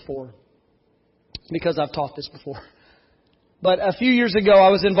told this before. Because I've taught this before. But a few years ago, I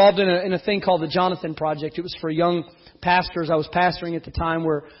was involved in a thing called the Jonathan Project. It was for young pastors. I was pastoring at the time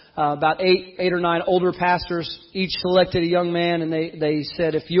where about eight or nine older pastors each selected a young man. And they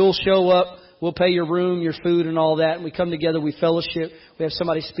said, if you'll show up, we'll pay your room, your food, and all that. And we come together, we fellowship, we have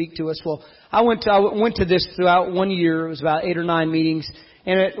somebody speak to us. Well, I went to this throughout 1 year. It was about 8 or 9 meetings.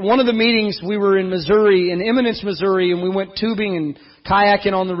 And at one of the meetings, we were in Missouri, in Eminence, Missouri, and we went tubing and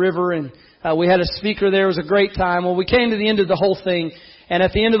kayaking on the river. And we had a speaker there. It was a great time. Well, we came to the end of the whole thing. And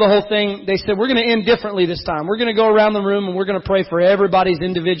at the end of the whole thing, they said, we're going to end differently this time. We're going to go around the room and we're going to pray for everybody's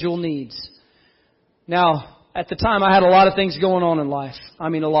individual needs. Now, at the time, I had a lot of things going on in life. I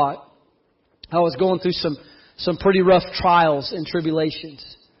mean, a lot. I was going through some pretty rough trials and tribulations.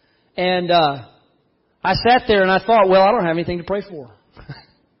 And I sat there and I thought, well, I don't have anything to pray for.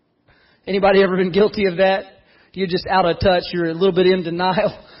 Anybody ever been guilty of that? You're just out of touch. You're a little bit in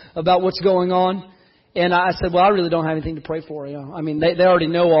denial about what's going on. And I said, well, I really don't have anything to pray for. You know, I mean, they already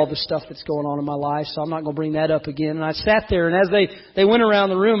know all the stuff that's going on in my life, so I'm not going to bring that up again. And I sat there, and as they went around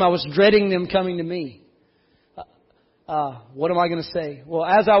the room, I was dreading them coming to me. What am I going to say? Well,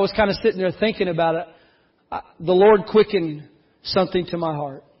 as I was kind of sitting there thinking about it, the Lord quickened something to my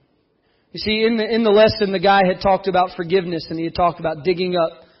heart. You see, in the lesson, the guy had talked about forgiveness, and he had talked about digging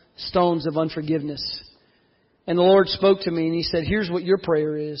up stones of unforgiveness. And the Lord spoke to me, and He said, here's what your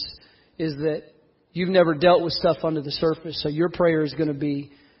prayer is that you've never dealt with stuff under the surface. So your prayer is going to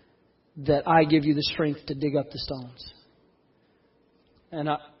be that I give you the strength to dig up the stones. And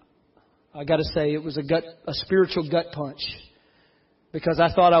I got to say, it was a spiritual gut punch. Because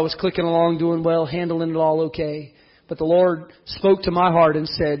I thought I was clicking along, doing well, handling it all okay. But the Lord spoke to my heart and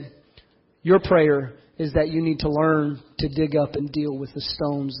said, your prayer is that you need to learn to dig up and deal with the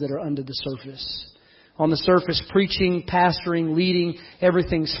stones that are under the surface. On the surface, preaching, pastoring, leading,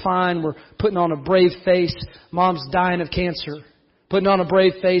 everything's fine. We're putting on a brave face. Mom's dying of cancer. Putting on a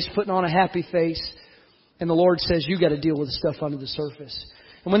brave face, putting on a happy face. And the Lord says, you got to deal with the stuff under the surface.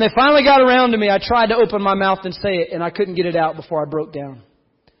 And when they finally got around to me, I tried to open my mouth and say it, and I couldn't get it out before I broke down.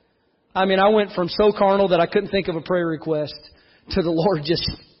 I mean, I went from so carnal that I couldn't think of a prayer request to the Lord just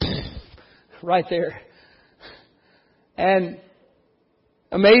right there. And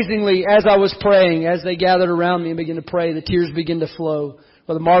amazingly, as I was praying, as they gathered around me and began to pray, the tears began to flow.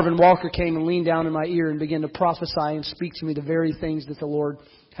 Brother Marvin Walker came and leaned down in my ear and began to prophesy and speak to me the very things that the Lord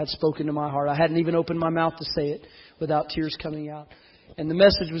had spoken to my heart. I hadn't even opened my mouth to say it without tears coming out. And the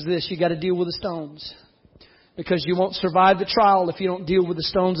message was this: you got to deal with the stones. Because you won't survive the trial if you don't deal with the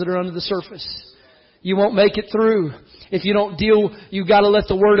stones that are under the surface. You won't make it through if you don't deal. You've got to let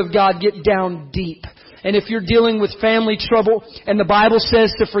the Word of God get down deep. And if you're dealing with family trouble, and the Bible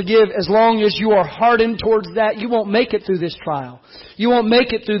says to forgive, as long as you are hardened towards that, you won't make it through this trial. You won't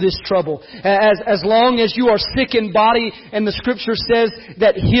make it through this trouble. As long as you are sick in body, and the Scripture says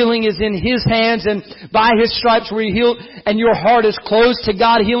that healing is in His hands, and by His stripes we're healed, and your heart is closed to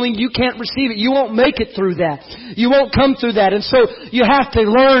God healing, you can't receive it. You won't make it through that. You won't come through that. And so you have to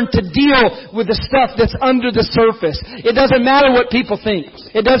learn to deal with the stuff that's under the surface. It doesn't matter what people think.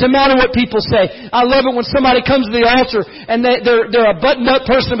 It doesn't matter what people say. I love it when somebody comes to the altar and they're a buttoned-up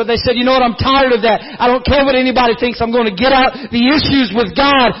person, but they said, you know what, I'm tired of that. I don't care what anybody thinks. I'm going to get out the issues with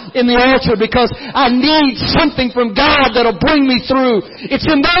God in the altar because I need something from God that'll bring me through. It's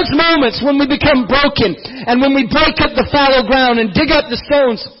in those moments when we become broken and when we break up the fallow ground and dig up the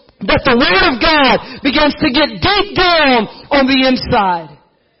stones that the Word of God begins to get deep down on the inside.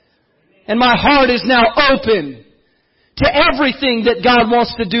 And my heart is now open to everything that God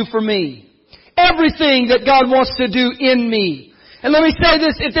wants to do for me. Everything that God wants to do in me. And let me say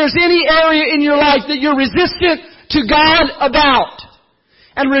this, if there's any area in your life that you're resistant to God about,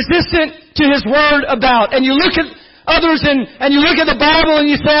 and resistant to His Word about, and you look at others and you look at the Bible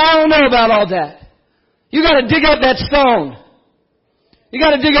and you say, I don't know about all that. You got to dig up that stone. You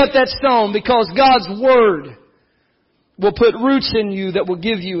got to dig up that stone because God's Word will put roots in you that will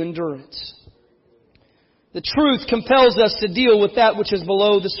give you endurance. The truth compels us to deal with that which is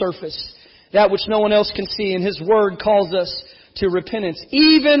below the surface. That which no one else can see, and His Word calls us to repentance,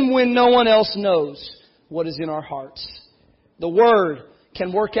 even when no one else knows what is in our hearts. The Word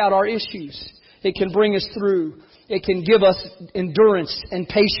can work out our issues. It can bring us through. It can give us endurance and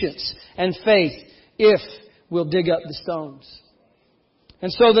patience and faith if we'll dig up the stones.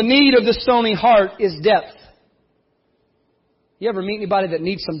 And so the need of the stony heart is depth. You ever meet anybody that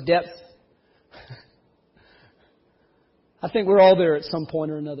needs some depth? I think we're all there at some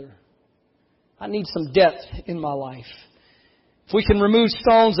point or another. I need some depth in my life. If we can remove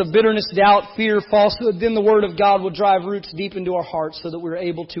stones of bitterness, doubt, fear, falsehood, then the Word of God will drive roots deep into our hearts so that we're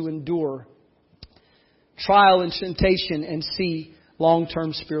able to endure trial and temptation and see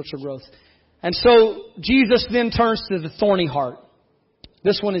long-term spiritual growth. And so Jesus then turns to the thorny heart.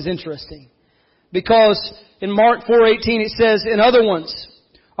 This one is interesting because in Mark 4:18 it says, and other ones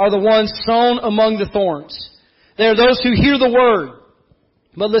are the ones sown among the thorns. They are those who hear the Word.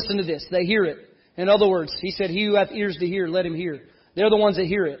 But listen to this, they hear it. In other words, He said, he who hath ears to hear, let him hear. They're the ones that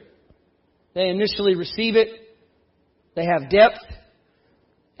hear it. They initially receive it. They have depth.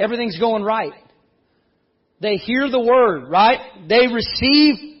 Everything's going right. They hear the Word, right? They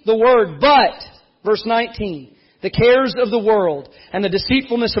receive the Word. But, verse 19, the cares of the world and the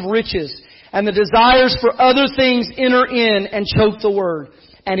deceitfulness of riches and the desires for other things enter in and choke the Word,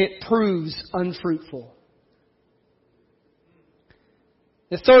 and it proves unfruitful.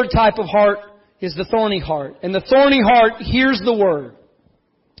 The third type of heart is the thorny heart. And the thorny heart hears the Word.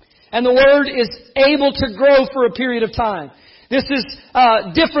 And the Word is able to grow for a period of time. This is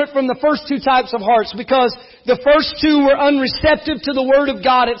different from the first two types of hearts because the first two were unreceptive to the Word of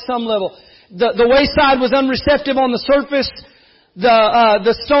God at some level. The wayside was unreceptive on the surface.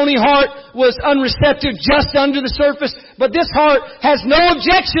 The stony heart was unreceptive just under the surface. But this heart has no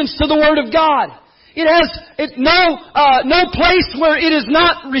objections to the Word of God. It has no place where it is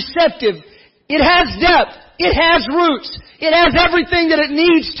not receptive. It has depth. It has roots. It has everything that it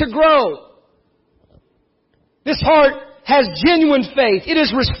needs to grow. This heart has genuine faith. It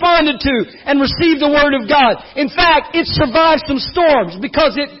has responded to and received the Word of God. In fact, it survived some storms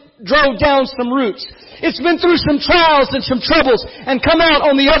because it drove down some roots. It's been through some trials and some troubles and come out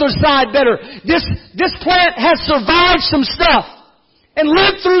on the other side better. This plant has survived some stuff and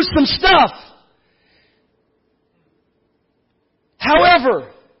lived through some stuff.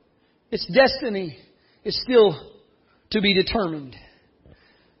 However, its destiny is still to be determined.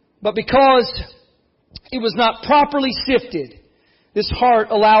 But because it was not properly sifted, this heart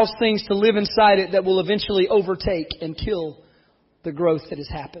allows things to live inside it that will eventually overtake and kill the growth that has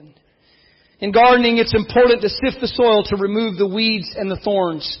happened. In gardening, it's important to sift the soil to remove the weeds and the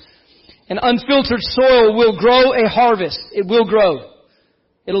thorns. An unfiltered soil will grow a harvest. It will grow.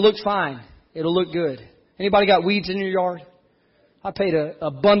 It'll look fine. It'll look good. Anybody got weeds in your yard? I paid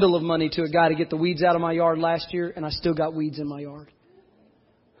a bundle of money to a guy to get the weeds out of my yard last year, and I still got weeds in my yard.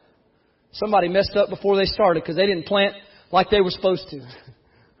 Somebody messed up before they started because they didn't plant like they were supposed to.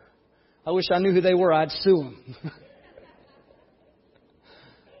 I wish I knew who they were. I'd sue them.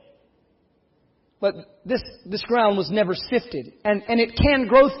 But this ground was never sifted. And it can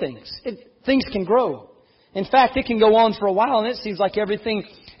grow things. Things can grow. In fact, it can go on for a while and it seems like everything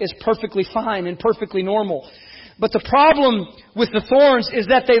is perfectly fine and perfectly normal. But the problem with the thorns is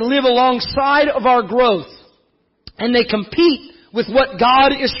that they live alongside of our growth. And they compete with what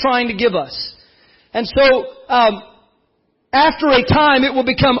God is trying to give us. And so, after a time, it will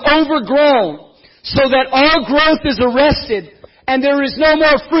become overgrown so that our growth is arrested and there is no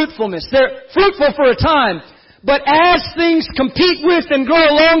more fruitfulness. They're fruitful for a time, but as things compete with and grow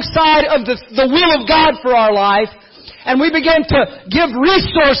alongside of the will of God for our life, and we begin to give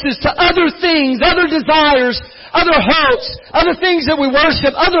resources to other things, other desires, other hopes, other things that we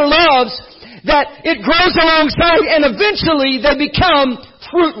worship, other loves, that it grows alongside and eventually they become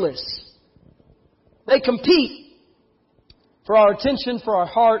fruitless. They compete for our attention, for our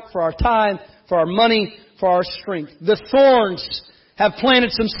heart, for our time, for our money, for our strength. The thorns have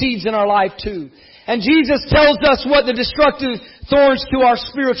planted some seeds in our life too. And Jesus tells us what the destructive thorns to our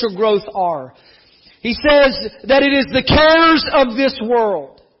spiritual growth are. He says that it is the cares of this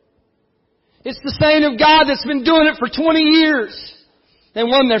world. It's the saint of God that's been doing it for 20 years. They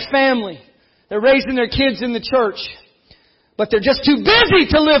won their family. They're raising their kids in the church. But they're just too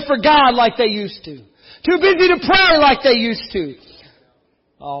busy to live for God like they used to. Too busy to pray like they used to.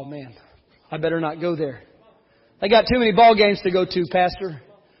 Oh man, I better not go there. They got too many ball games to go to, Pastor,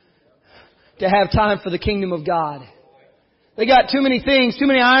 to have time for the kingdom of God. They got too many things, too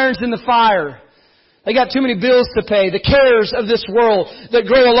many irons in the fire. They got too many bills to pay, the cares of this world that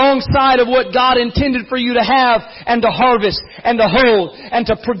grow alongside of what God intended for you to have and to harvest and to hold and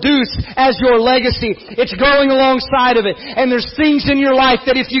to produce as your legacy. It's growing alongside of it. And there's things in your life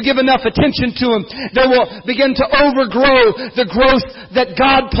that if you give enough attention to them, they will begin to overgrow the growth that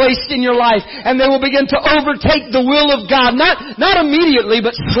God placed in your life. And they will begin to overtake the will of God. Not immediately,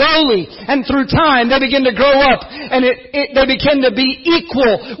 but slowly and through time. They begin to grow up and they begin to be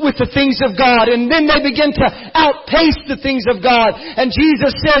equal with the things of God. And then they begin to outpace the things of God. And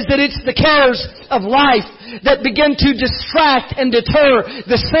Jesus says that it's the cares of life that begin to distract and deter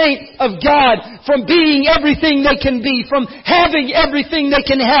the saint of God from being everything they can be, from having everything they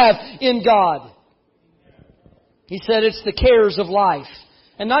can have in God. He said it's the cares of life.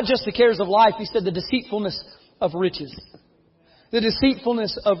 And not just the cares of life, he said the deceitfulness of riches. The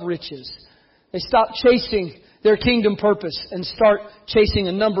deceitfulness of riches. They stop chasing their kingdom purpose and start chasing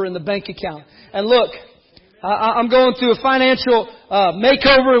a number in the bank account. And look, I'm going through a financial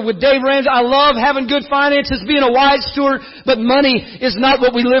makeover with Dave Ramsey. I love having good finances, being a wise steward, but money is not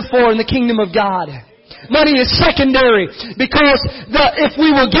what we live for in the kingdom of God. Money is secondary because if we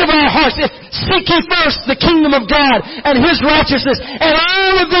will give our hearts, seek ye first the kingdom of God and His righteousness, and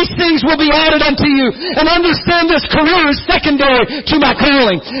all of these things will be added unto you. And understand this, career is secondary to my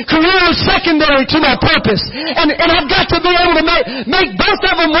calling. Career is secondary to my purpose. And I've got to be able to make both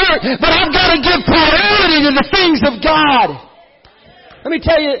of them work, but I've got to give priority to the things of God. Let me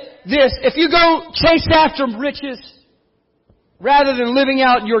tell you this, if you go chase after riches rather than living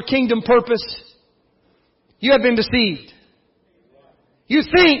out your kingdom purpose, you have been deceived. You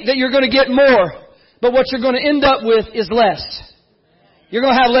think that you're going to get more, but what you're going to end up with is less. You're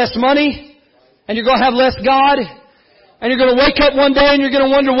going to have less money, and you're going to have less God, and you're going to wake up one day and you're going to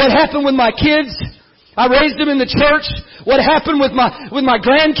wonder what happened with my kids. I raised them in the church. What happened with my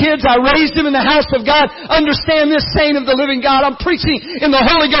grandkids, I raised them in the house of God. Understand this, saint of the living God. I'm preaching in the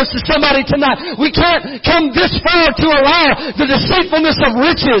Holy Ghost to somebody tonight. We can't come this far to allow the deceitfulness of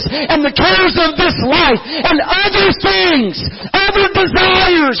riches and the cares of this life and other things, other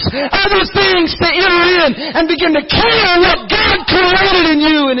desires, other things to enter in and begin to kill what God created in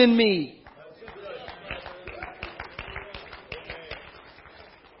you and in me.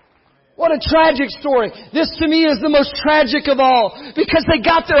 What a tragic story. This to me is the most tragic of all because they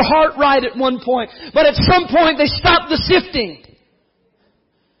got their heart right at one point. But at some point they stopped the sifting.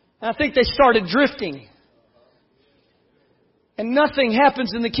 And I think they started drifting. And nothing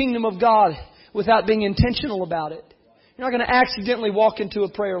happens in the kingdom of God without being intentional about it. You're not going to accidentally walk into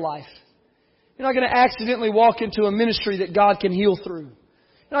a prayer life. You're not going to accidentally walk into a ministry that God can heal through.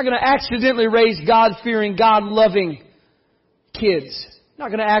 You're not going to accidentally raise God-fearing, God-loving kids. Not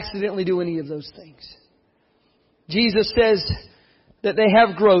going to accidentally do any of those things. Jesus says that they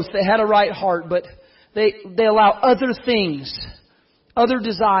have growth, they had a right heart, but they allow other things, other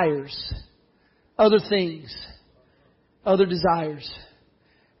desires, other things, other desires,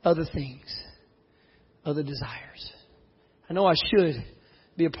 other things, other desires. I know I should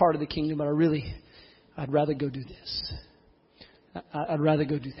be a part of the kingdom, but I'd rather go do this. I'd rather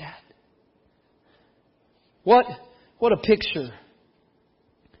go do that. What a picture.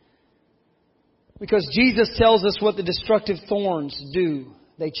 Because Jesus tells us what the destructive thorns do.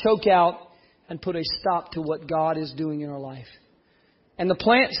 They choke out and put a stop to what God is doing in our life. And the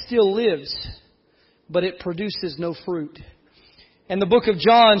plant still lives, but it produces no fruit. And the book of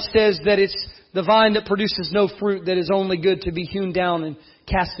John says that it's the vine that produces no fruit that is only good to be hewn down and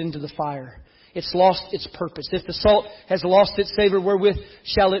cast into the fire. It's lost its purpose. If the salt has lost its savor, wherewith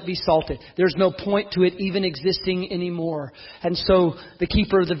shall it be salted? There's no point to it even existing anymore. And so the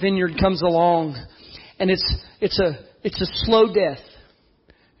keeper of the vineyard comes along, and it's a slow death.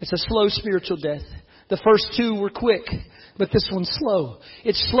 It's a slow spiritual death. The first two were quick, but this one's slow.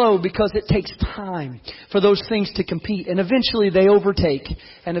 It's slow because it takes time for those things to compete, and eventually they overtake,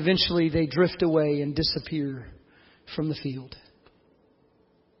 and eventually they drift away and disappear from the field.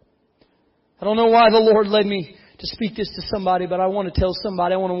 I don't know why the Lord led me to speak this to somebody, but I want to tell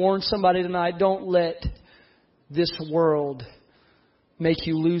somebody, I want to warn somebody tonight, don't let this world make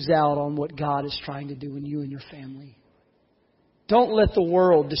you lose out on what God is trying to do in you and your family. Don't let the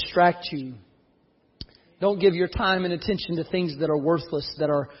world distract you. Don't give your time and attention to things that are worthless,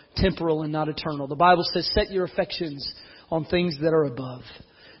 that are temporal and not eternal. The Bible says, set your affections on things that are above.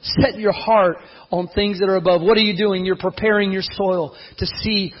 Set your heart on things that are above. What are you doing? You're preparing your soil to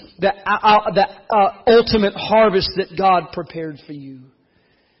see the ultimate harvest that God prepared for you.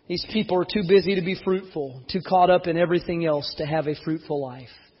 These people are too busy to be fruitful, too caught up in everything else to have a fruitful life.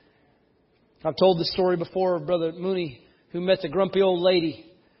 I've told the story before of Brother Mooney, who met the grumpy old lady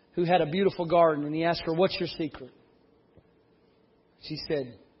who had a beautiful garden, and he asked her, "What's your secret?" She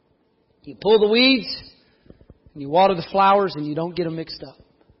said, "You pull the weeds, and you water the flowers, and you don't get them mixed up."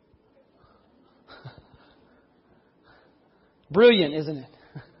 Brilliant, isn't it?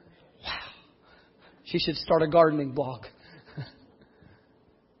 Wow. She should start a gardening blog.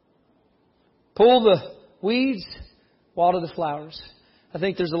 Pull the weeds, water the flowers. I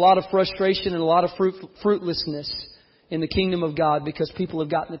think there's a lot of frustration and a lot of fruitlessness in the kingdom of God because people have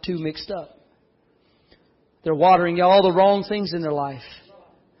gotten the two mixed up. They're watering all the wrong things in their life.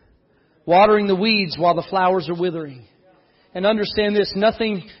 Watering the weeds while the flowers are withering. And understand this,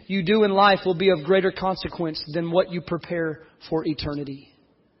 nothing you do in life will be of greater consequence than what you prepare for eternity.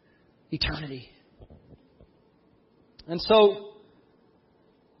 Eternity. And so,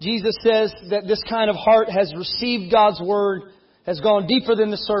 Jesus says that this kind of heart has received God's Word, has gone deeper than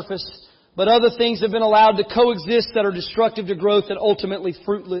the surface, but other things have been allowed to coexist that are destructive to growth and ultimately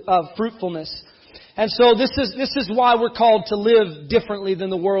fruitfulness. And so this is why we're called to live differently than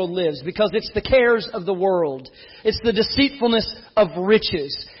the world lives. Because it's the cares of the world. It's the deceitfulness of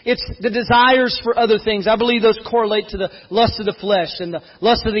riches. It's the desires for other things. I believe those correlate to the lust of the flesh and the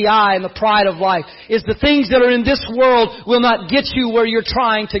lust of the eye and the pride of life. It's the things that are in this world will not get you where you're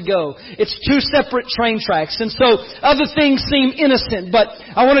trying to go. It's two separate train tracks. And so other things seem innocent. But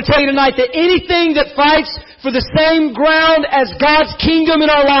I want to tell you tonight that anything that fights for the same ground as God's kingdom in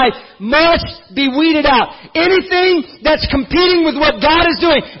our life must be weeded out. Anything that's competing with what God is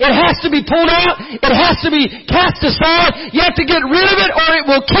doing, it has to be pulled out. It has to be cast aside. You have to get rid of it or it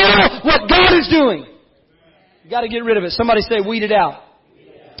will kill what God is doing. You got to get rid of it. Somebody say, weed it out.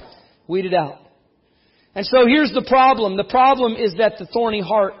 Weed it out. And so here's the problem. The problem is that the thorny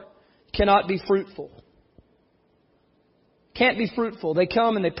heart cannot be fruitful. can't be fruitful. They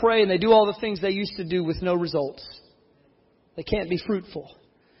come and they pray and they do all the things they used to do with no results. They can't be fruitful.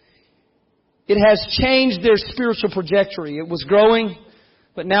 It has changed their spiritual trajectory. It was growing,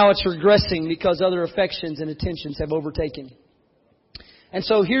 but now it's regressing because other affections and attentions have overtaken. And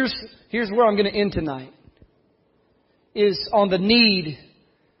so here's where I'm going to end tonight. Is on the need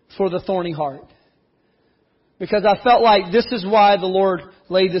for the thorny heart. Because I felt like this is why the Lord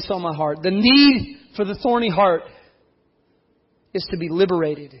laid this on my heart. The need for the thorny heart is to be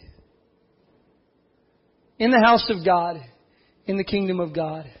liberated. In the house of God, in the kingdom of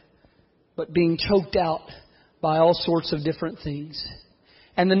God, but being choked out by all sorts of different things.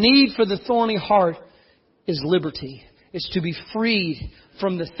 And the need for the thorny heart is liberty. Is to be freed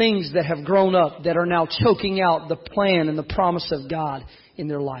from the things that have grown up that are now choking out the plan and the promise of God in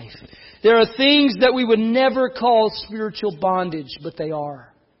their life. There are things that we would never call spiritual bondage, but they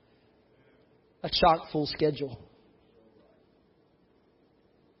are. A chock-full schedule.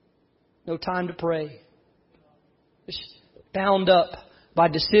 No time to pray. Just bound up by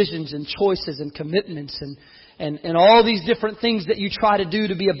decisions and choices and commitments and all these different things that you try to do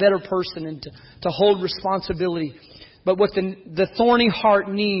to be a better person and to hold responsibility. But what the thorny heart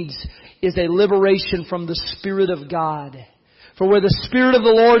needs is a liberation from the Spirit of God. For where the Spirit of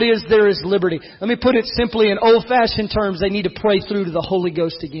the Lord is, there is liberty. Let me put it simply in old-fashioned terms. They need to pray through to the Holy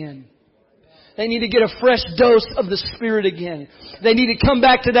Ghost again. They need to get a fresh dose of the Spirit again. They need to come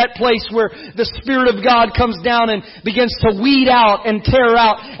back to that place where the Spirit of God comes down and begins to weed out and tear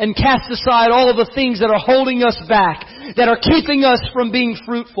out and cast aside all of the things that are holding us back, that are keeping us from being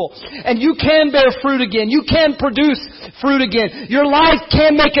fruitful. And you can bear fruit again. You can produce fruit again. Your life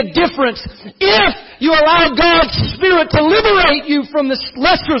can make a difference if you allow God's Spirit to liberate you from the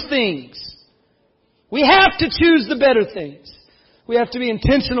lesser things. We have to choose the better things. We have to be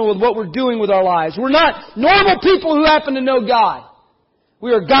intentional with what we're doing with our lives. We're not normal people who happen to know God.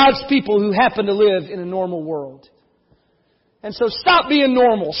 We are God's people who happen to live in a normal world. And so stop being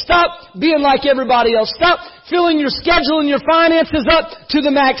normal. Stop being like everybody else. Stop filling your schedule and your finances up to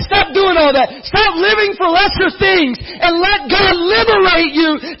the max. Stop doing all that. Stop living for lesser things and let God liberate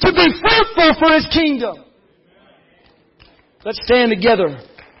you to be fruitful for His kingdom. Let's stand together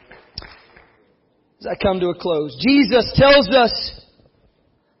as I come to a close. Jesus tells us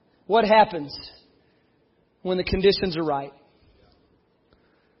what happens when the conditions are right.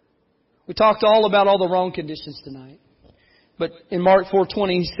 We talked all about all the wrong conditions tonight. But in Mark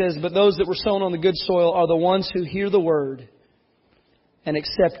 4:20 He says, "But those that were sown on the good soil are the ones who hear the word and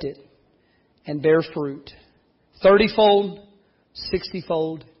accept it and bear fruit. 30-fold,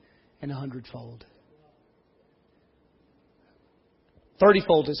 60-fold, and 100-fold.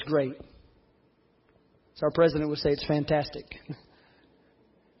 30-fold is great. As our president would say, it's fantastic.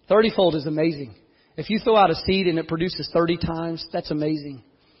 30-fold is amazing. If you throw out a seed and it produces 30 times, that's amazing.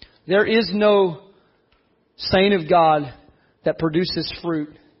 There is no saint of God that produces fruit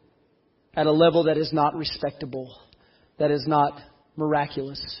at a level that is not respectable, that is not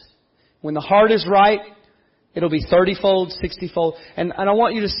miraculous. When the heart is right, it'll be 30-fold, 60-fold. And I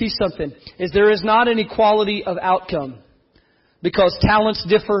want you to see something, is there is not an equality of outcome. Because talents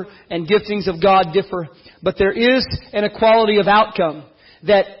differ and giftings of God differ. But there is an equality of outcome.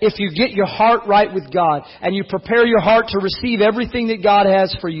 That if you get your heart right with God and you prepare your heart to receive everything that God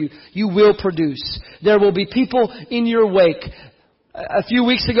has for you, you will produce. There will be people in your wake. A few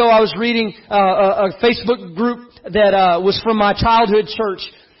weeks ago I was reading a Facebook group that was from my childhood church.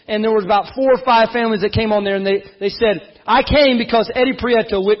 And there was about 4 or 5 families that came on there and they said, "I came because Eddie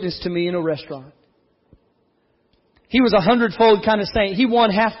Prieto witnessed to me in a restaurant." He was a 100-fold kind of saint. He won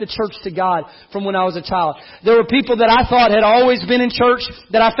half the church to God from when I was a child. There were people that I thought had always been in church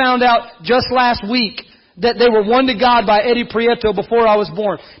that I found out just last week that they were won to God by Eddie Prieto before I was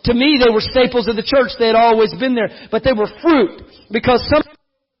born. To me, they were staples of the church. They had always been there. But they were fruit because some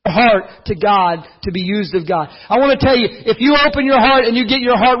heart to God to be used of God. I want to tell you, if you open your heart and you get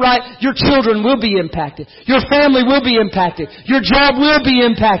your heart right, your children will be impacted. Your family will be impacted. Your job will be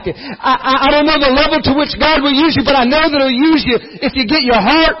impacted. I don't know the level to which God will use you, but I know that He'll use you if you get your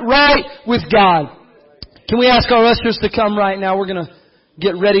heart right with God. Can we ask our ushers to come right now? We're going to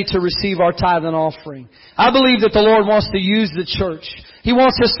get ready to receive our tithe and offering. I believe that the Lord wants to use the church. He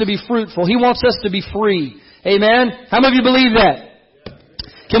wants us to be fruitful. He wants us to be free. Amen? How many of you believe that?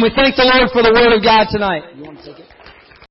 Can we thank the Lord for the Word of God tonight? You want to take it?